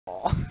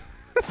Oh.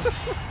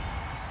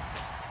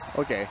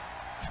 Okay.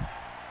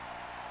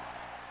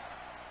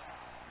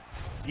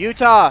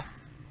 Utah,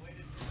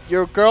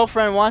 your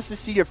girlfriend wants to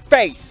see your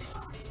face.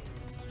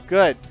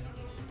 Good.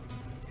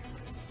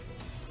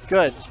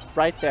 Good.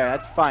 Right there.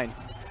 That's fine.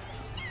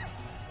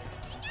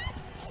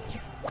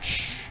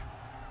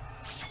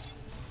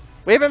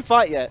 We haven't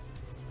fought yet.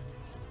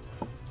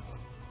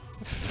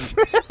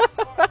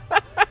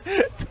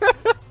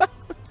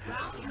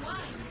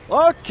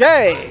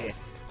 Okay.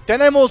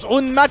 Tenemos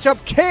un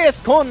matchup que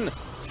es con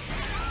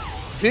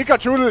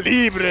Pikachu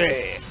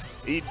Libre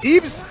y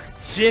Dibz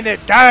tiene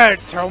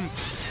Garchomp.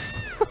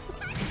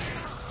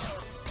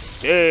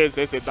 ¿Qué es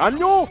ese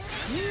daño?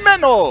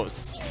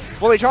 Menos.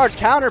 Fully charged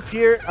counter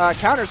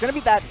is going to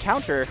beat that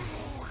counter.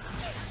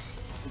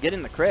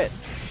 Getting the crit.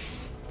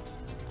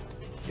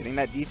 Getting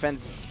that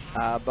defense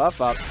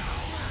buff up.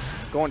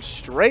 Going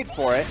straight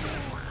for it.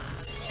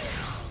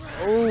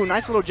 Ooh,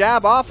 nice little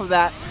jab off of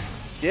that.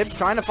 Dibz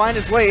trying to find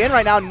his way in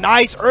right now.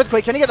 Nice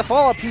Earthquake. Can he get the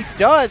follow-up? He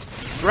does.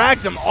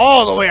 Drags him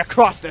all the way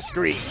across the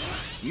screen.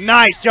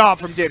 Nice job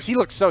from Dibz. He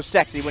looks so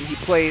sexy when he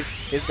plays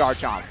his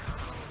Garchomp.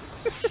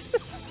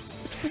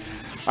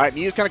 All right,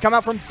 Mew's going to come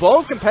out from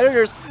both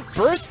competitors.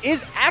 Burst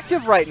is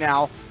active right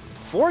now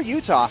for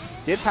Utah.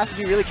 Dibz has to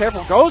be really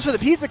careful. Goes for the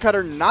pizza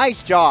cutter.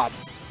 Nice job.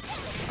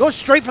 Goes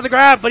straight for the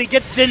grab, but he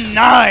gets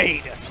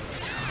denied.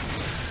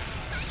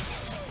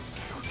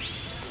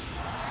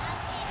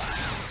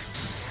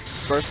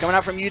 Burst coming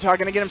out from Utah,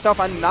 going to get himself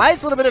a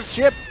nice little bit of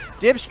chip.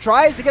 Dibz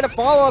tries to get a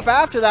follow-up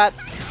after that.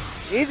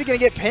 Is he going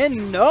to get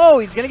pinned? No,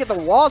 he's going to get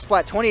the wall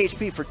splat. 20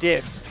 HP for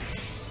Dibz.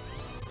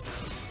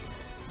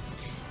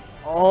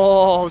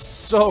 Oh,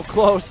 so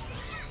close.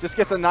 Just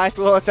gets a nice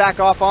little attack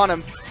off on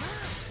him.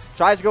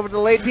 Tries to go for the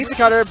delayed pizza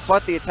cutter,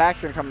 but the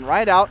attack's going to come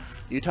right out.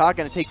 Utah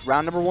going to take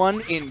round number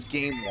 1 in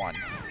game 1.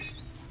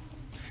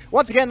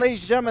 Once again,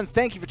 ladies and gentlemen,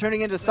 thank you for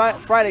tuning into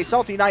Friday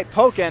Salty Night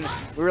Pokkén.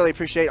 We really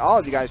appreciate all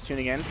of you guys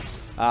tuning in.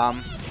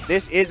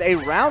 This is a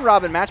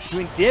round-robin match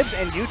between Dibz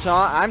and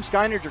Utah. I'm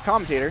Skynerd, your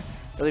commentator.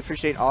 Really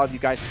appreciate all of you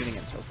guys tuning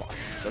in so far.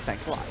 So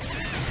thanks a lot.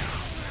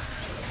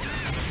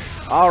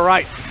 All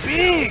right,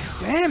 big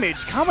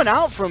damage coming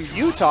out from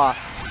Utah.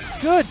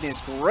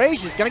 Goodness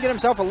gracious, gonna get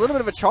himself a little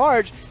bit of a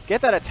charge,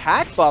 get that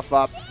attack buff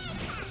up.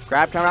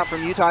 Grab coming out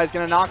from Utah is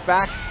gonna knock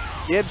back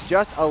Dibz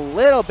just a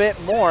little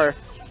bit more.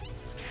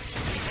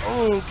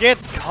 Oh,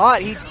 gets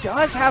caught. He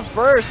does have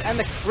burst, and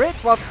the crit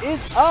buff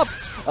is up.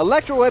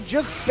 Electro Web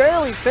just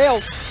barely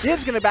fails.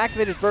 Dibz gonna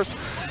activate his burst,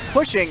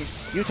 pushing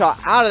Utah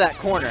out of that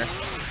corner.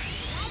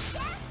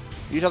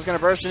 Utah's gonna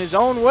burst in his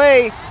own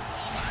way.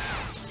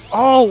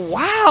 Oh,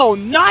 wow.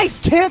 Nice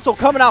cancel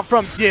coming out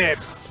from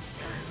Dibz.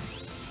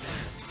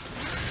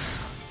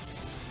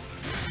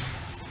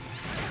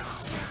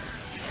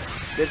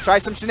 Dibz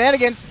tries some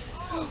shenanigans.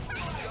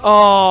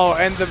 Oh,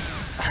 and the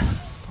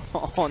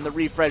and the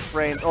refresh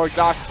frames or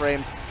exhaust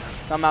frames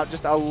come out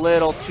just a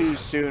little too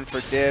soon for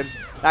Dibz.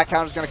 That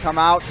counter's going to come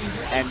out,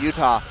 and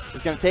Utah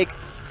is going to take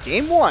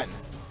game 1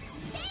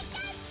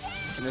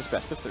 in this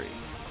best of 3.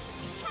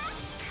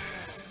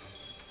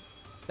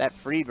 That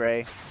free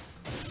Bray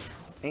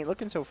ain't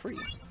looking so free.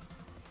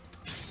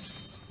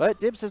 But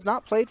Dibz has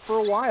not played for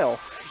a while.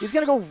 He's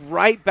going to go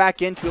right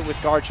back into it with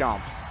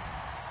Garchomp.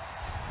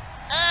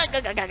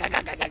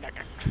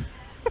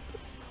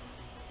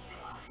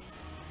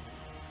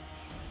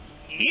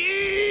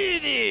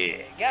 Eat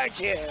it,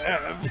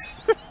 Garchomp.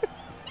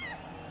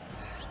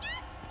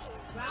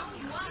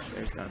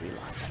 There's going to be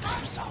lots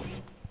of salt.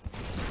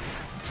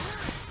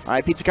 All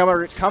right, pizza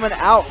coming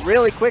out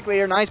really quickly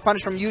here. Nice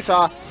punish from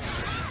Utah.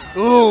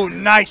 Ooh,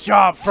 nice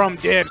job from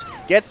Dibz.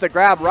 Gets the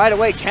grab right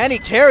away. Can he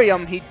carry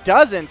him? He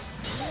doesn't.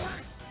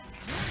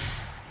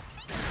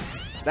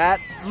 That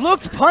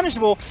looked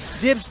punishable.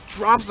 Dibz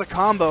drops the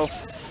combo.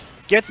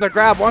 Gets the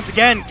grab once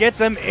again. Gets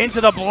him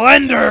into the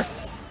blender.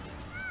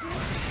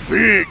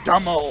 Big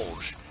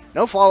damage.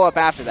 No follow-up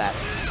after that.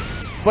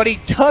 But he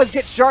does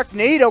get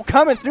Sharknado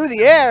coming through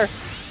the air.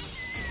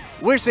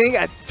 We're seeing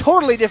a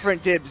totally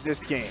different Dibz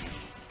this game.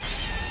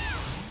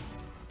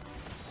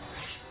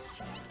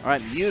 All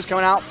right, Mew's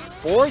coming out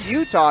for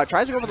Utah.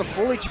 Tries to go for the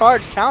fully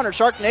charged counter.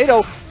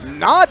 Sharknado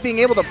not being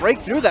able to break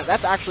through that.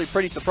 That's actually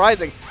pretty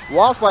surprising.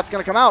 Wall Splat's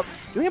going to come out,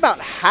 doing about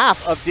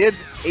half of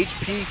Dibz'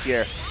 HP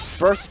here.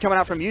 Burst is coming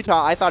out from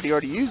Utah. I thought he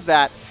already used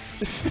that.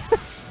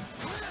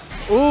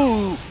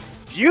 Ooh,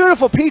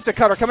 beautiful pizza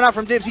cutter coming out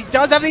from Dibz. He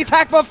does have the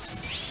attack buff.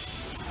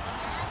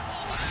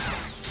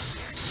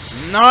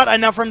 Not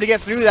enough for him to get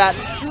through that.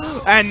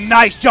 And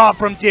nice job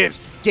from Dibz,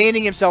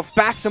 gaining himself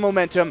back some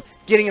momentum,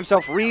 getting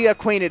himself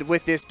reacquainted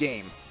with this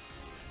game.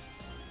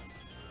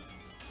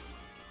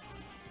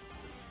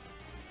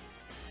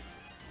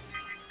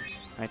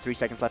 All right, 3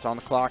 seconds left on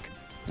the clock.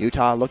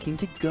 Utah looking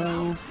to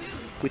go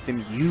with the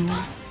Mew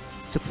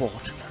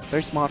support.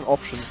 Very smart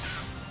option.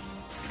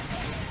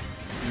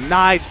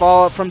 Nice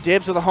follow-up from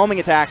Dibz with a homing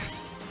attack.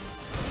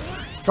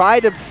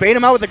 Tried to bait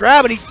him out with the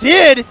grab, and he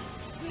did!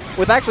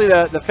 With actually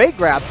the fake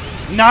grab.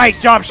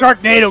 Nice job,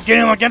 Sharknado,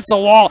 getting him against the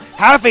wall.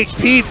 half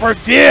HP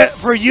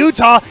for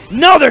Utah.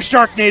 Another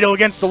Sharknado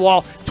against the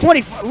wall.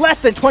 Less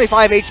than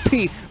 25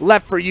 HP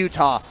left for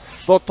Utah.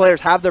 Both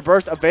players have their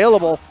burst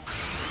available.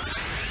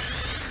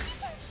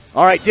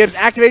 All right, Dibz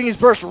activating his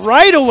burst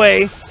right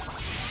away.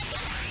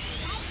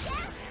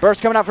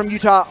 Burst coming out from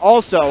Utah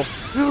also.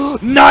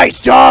 Nice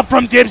job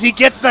from Dibz. He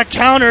gets the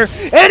counter,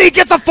 and he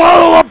gets a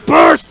follow-up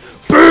burst.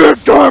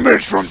 Big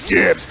damage from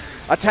Dibz.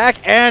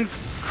 Attack and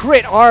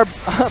crit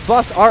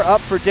buffs are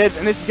up for Dibz,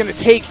 and this is going to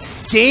take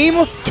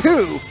game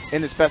 2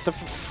 in this best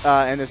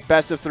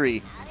of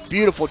 3.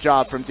 Beautiful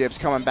job from Dibz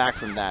coming back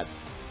from that.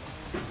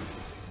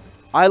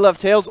 I Love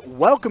Tails,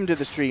 welcome to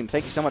the stream.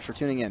 Thank you so much for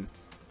tuning in.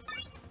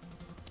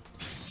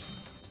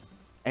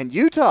 And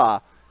Utah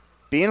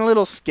being a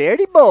little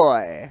scaredy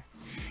boy.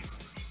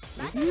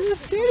 Is he the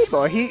scaredy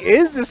boy? He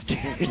is the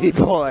scaredy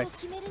boy.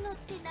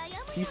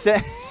 He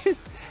says,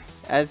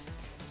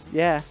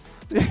 yeah.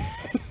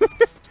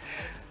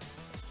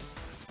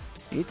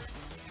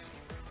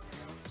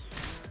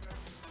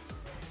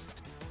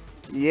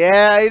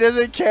 Yeah, he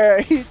doesn't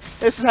care.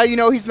 This is how you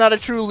know he's not a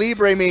true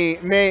Libre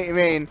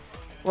main.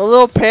 Well,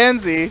 little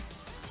pansy.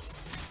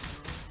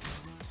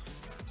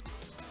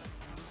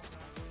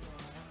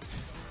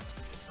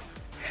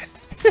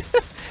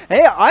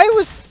 Hey,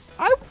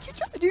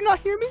 did you not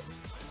hear me?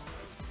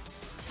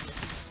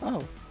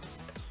 Oh.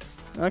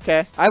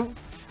 Okay. I was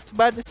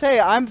about to say,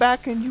 I'm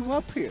backing you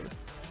up here.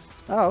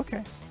 Oh,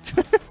 okay.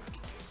 Is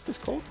this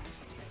cold?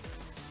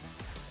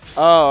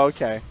 Oh,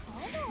 okay.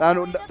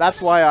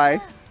 That's why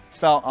I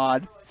felt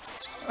odd.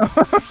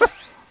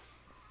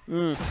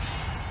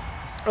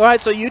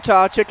 Alright, so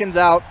Utah chickens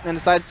out and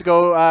decides to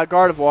go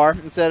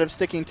Gardevoir instead of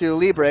sticking to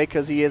Libre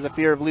because he has a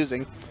fear of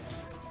losing.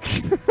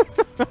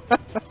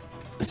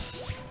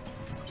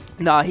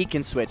 Nah, he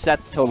can switch.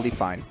 That's totally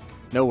fine.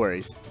 No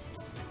worries.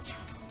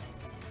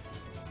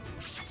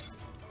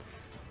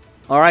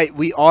 Alright,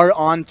 we are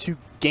on to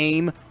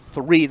game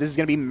 3. This is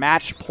going to be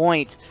match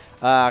point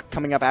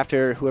coming up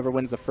after whoever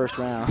wins the first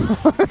round.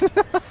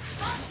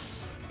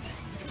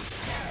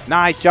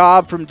 Nice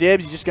job from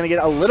Dibz. He's just going to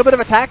get a little bit of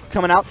attack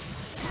coming out.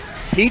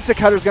 Pizza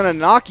Cutter's going to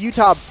knock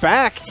Utah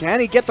back. Can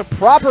he get the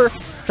proper?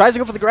 Tries to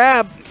go for the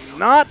grab.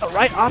 Not the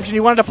right option he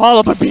wanted to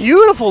follow, but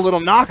beautiful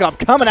little knock-up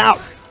coming out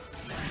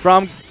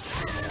from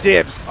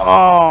Dibz.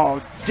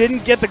 Oh,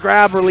 didn't get the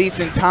grab release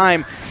in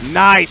time.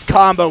 Nice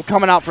combo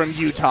coming out from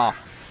Utah.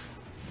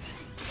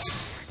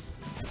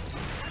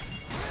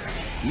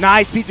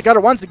 Nice Pizza Cutter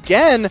once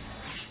again.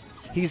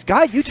 He's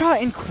got Utah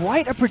in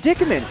quite a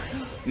predicament.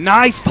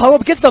 Nice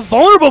follow-up, gets the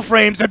vulnerable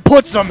frames and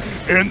puts them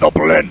in the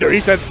blender. He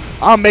says,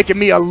 I'm making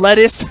me a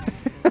lettuce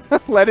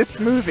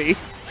smoothie.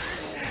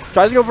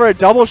 Tries to go for a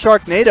double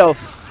Sharknado.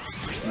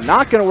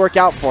 Not going to work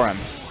out for him.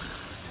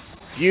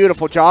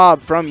 Beautiful job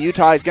from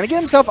Utah. He's going to get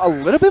himself a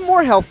little bit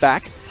more health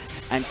back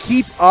and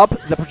keep up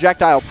the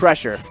projectile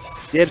pressure.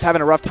 Dibz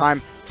having a rough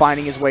time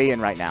finding his way in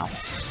right now.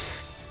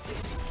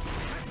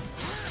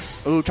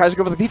 Ooh, tries to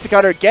go for the Pizza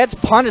Cutter. Gets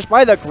punished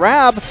by the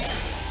grab.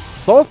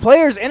 Both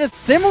players in a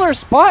similar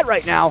spot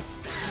right now.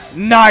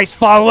 Nice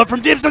follow-up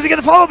from Dibz. Does he get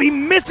the follow-up? He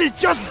misses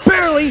just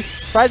barely.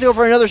 Tries to go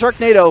for another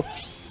Sharknado.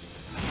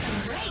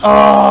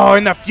 Oh,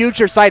 and the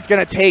future sight's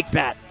going to take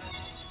that.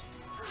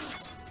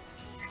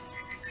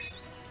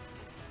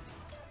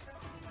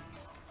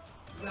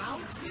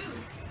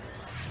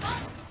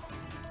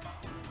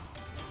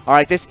 All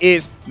right, this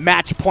is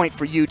match point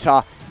for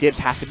Utah. Dibz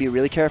has to be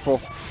really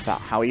careful about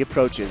how he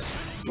approaches.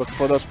 Look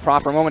for those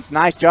proper moments.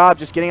 Nice job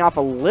just getting off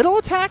a little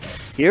attack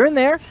here and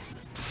there.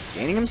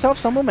 Gaining himself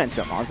some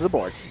momentum onto the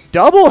board.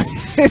 Double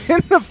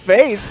in the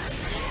face.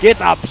 Gets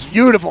a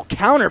beautiful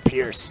counter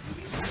pierce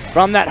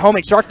from that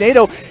homing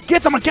Sharknado.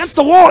 Gets him against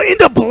the wall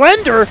into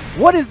blender.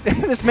 What is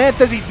this man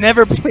says he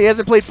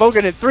hasn't played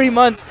Pokkén in 3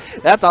 months.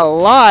 That's a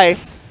lie.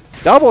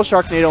 Double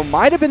Sharknado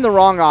might have been the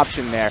wrong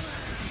option there.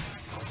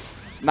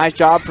 Nice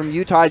job from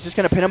Utah. He's just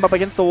going to pin him up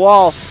against the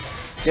wall.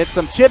 Get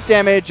some chip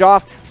damage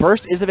off.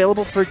 Burst is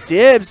available for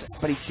Dibz,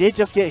 but he did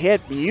just get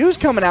hit. Mew's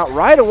coming out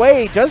right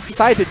away. He does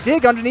decide to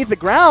dig underneath the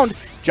ground.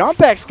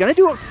 Jump X going to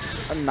do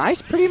a nice,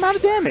 pretty amount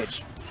of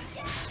damage.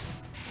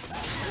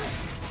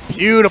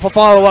 Beautiful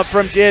follow-up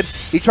from Dibz.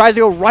 He tries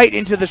to go right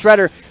into the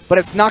Shredder, but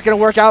it's not going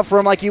to work out for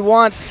him like he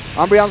wants.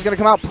 Umbreon's going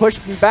to come out, push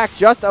him back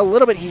just a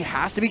little bit. He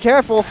has to be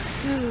careful.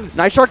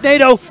 Nice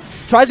Sharknado.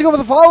 Tries to go for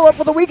the follow-up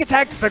with a weak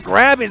attack. The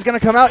grab is going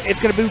to come out.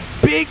 It's going to do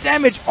big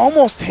damage,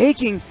 almost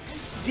taking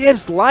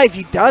Dibz' life.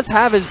 He does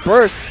have his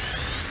burst.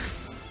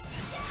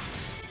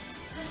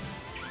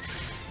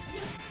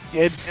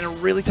 Dibz in a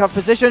really tough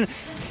position.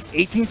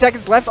 18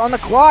 seconds left on the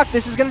clock.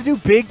 This is going to do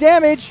big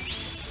damage.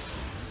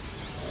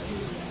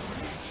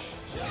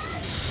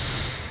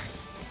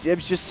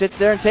 Dibz just sits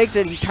there and takes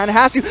it. He kind of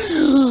has to.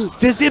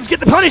 Does Dibz get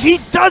the punish? He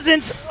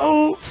doesn't.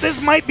 Oh,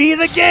 this might be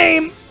the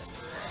game.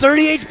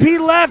 30 HP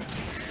left.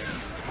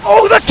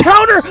 Oh, the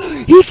counter.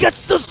 He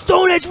gets the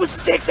Stone Edge with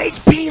 6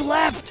 HP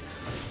left.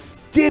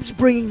 Dibz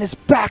bringing this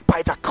back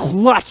by the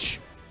clutch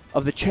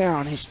of the hair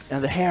on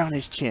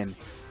his chin.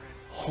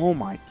 Oh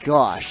my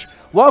gosh.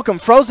 Welcome,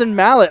 Frozen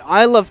Mallet.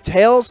 I Love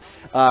Tails.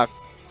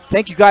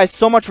 Thank you guys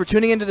so much for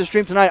tuning into the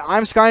stream tonight.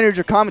 I'm Skynerd,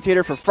 your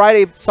commentator for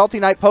Friday Salty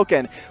Night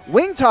Pokkén.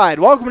 Wingtide,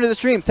 welcome to the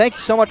stream. Thank you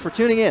so much for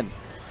tuning in.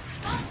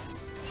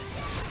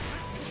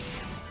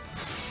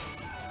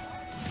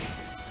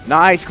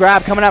 Nice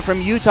grab coming out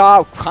from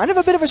Utah. Kind of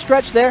a bit of a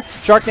stretch there.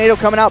 Sharknado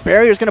coming out.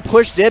 Barrier's going to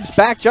push Dibz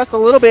back just a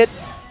little bit.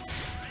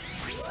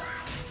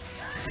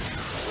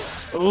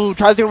 Ooh,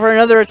 tries to go for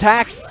another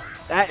attack.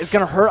 That is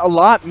going to hurt a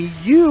lot.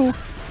 Mew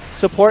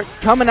support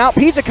coming out.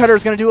 Pizza Cutter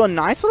is going to do a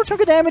nice little chunk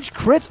of damage.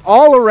 Crits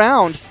all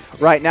around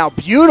right now.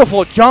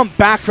 Beautiful jump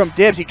back from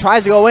Dibz. He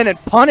tries to go in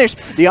and punish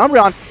the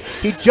Umbreon.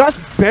 He just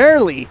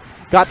barely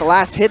got the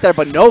last hit there,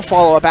 but no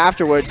follow-up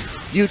afterwards.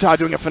 Utah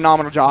doing a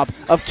phenomenal job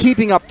of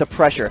keeping up the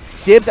pressure.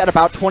 Dibz at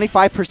about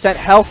 25%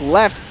 health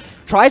left.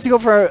 Tries to go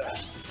for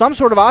some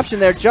sort of option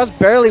there. Just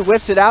barely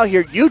whiffs it out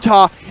here.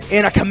 Utah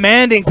in a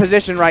commanding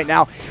position right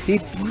now. He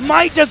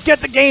might just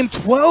get the game.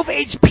 12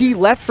 HP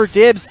left for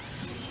Dibz.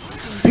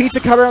 Pizza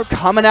Cutter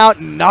coming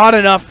out. Not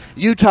enough.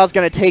 Utah's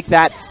going to take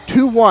that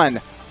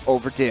 2-1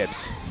 over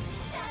Dibz.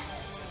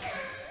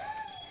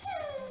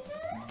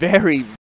 Very